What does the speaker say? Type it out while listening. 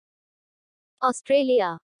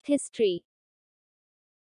Australia. History.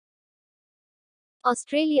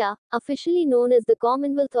 Australia, officially known as the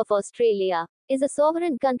Commonwealth of Australia, is a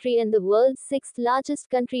sovereign country and the world's sixth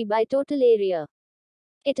largest country by total area.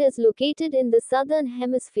 It is located in the southern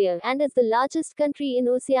hemisphere and is the largest country in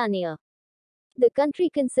Oceania. The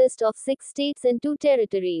country consists of 6 states and 2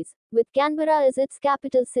 territories, with Canberra as its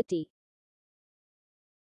capital city.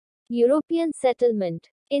 European settlement.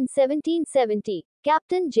 In 1770,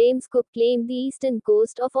 Captain James Cook claimed the eastern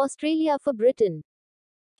coast of Australia for Britain.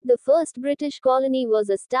 The first British colony was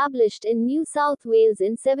established in New South Wales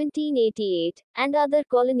in 1788, and other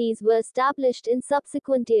colonies were established in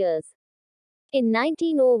subsequent years. In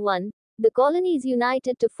 1901, the colonies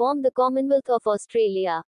united to form the Commonwealth of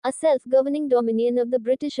Australia, a self-governing dominion of the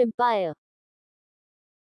British Empire.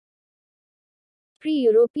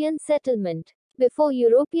 Pre-European settlement. Before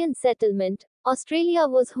European settlement, Australia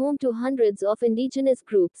was home to hundreds of indigenous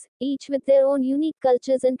groups, each with their own unique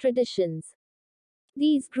cultures and traditions.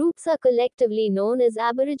 These groups are collectively known as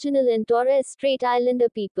Aboriginal and Torres Strait Islander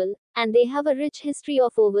people, and they have a rich history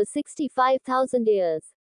of over 65,000 years.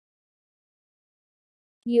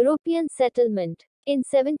 European settlement. In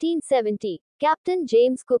 1770, Captain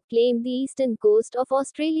James Cook claimed the eastern coast of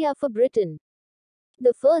Australia for Britain.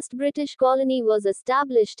 The first British colony was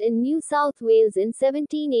established in New South Wales in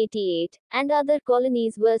 1788, and other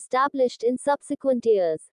colonies were established in subsequent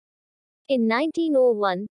years. In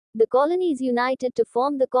 1901, the colonies united to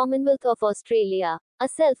form the Commonwealth of Australia, a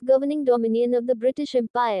self-governing dominion of the British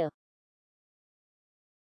Empire.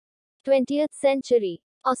 20th century.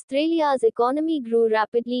 Australia's economy grew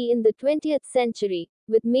rapidly in the 20th century,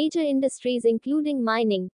 with major industries including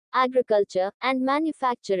mining, agriculture, and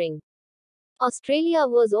manufacturing. Australia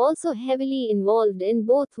was also heavily involved in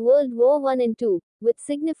both World War I and II, with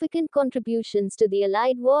significant contributions to the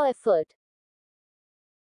Allied war effort.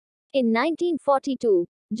 In 1942,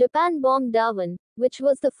 Japan bombed Darwin, which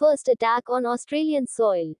was the first attack on Australian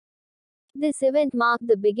soil. This event marked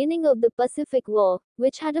the beginning of the Pacific War,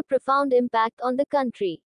 which had a profound impact on the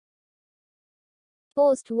country.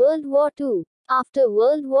 Post-World War II. After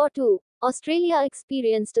World War II, Australia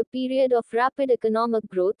experienced a period of rapid economic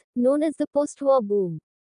growth, known as the post-war boom.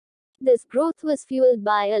 This growth was fueled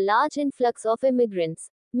by a large influx of immigrants,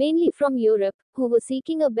 mainly from Europe, who were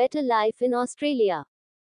seeking a better life in Australia.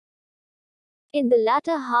 In the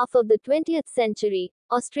latter half of the 20th century,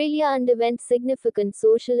 Australia underwent significant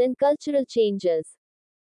social and cultural changes.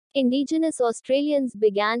 Indigenous Australians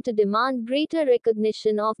began to demand greater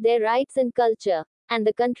recognition of their rights and culture, and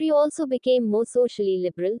the country also became more socially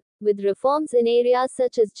liberal, with reforms in areas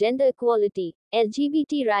such as gender equality,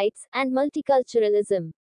 LGBT rights, and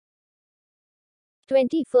multiculturalism.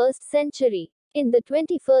 21st century. In the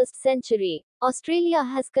 21st century, Australia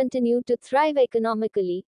has continued to thrive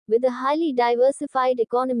economically, with a highly diversified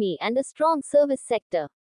economy and a strong service sector.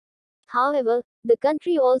 However, the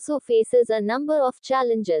country also faces a number of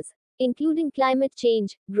challenges, including climate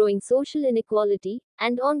change, growing social inequality,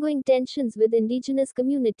 and ongoing tensions with indigenous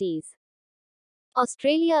communities.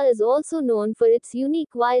 Australia is also known for its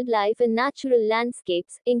unique wildlife and natural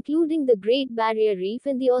landscapes, including the Great Barrier Reef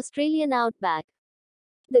and the Australian outback.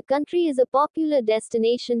 The country is a popular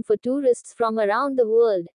destination for tourists from around the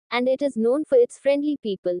world, and it is known for its friendly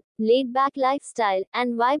people, laid-back lifestyle,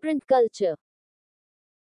 and vibrant culture.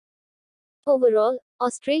 Overall,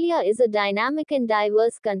 Australia is a dynamic and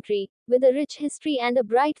diverse country, with a rich history and a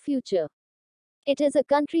bright future. It is a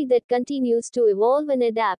country that continues to evolve and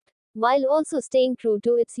adapt, while also staying true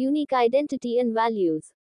to its unique identity and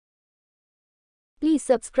values. Please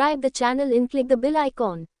subscribe the channel and click the bell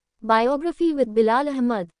icon. Biography with Bilal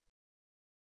Ahmad.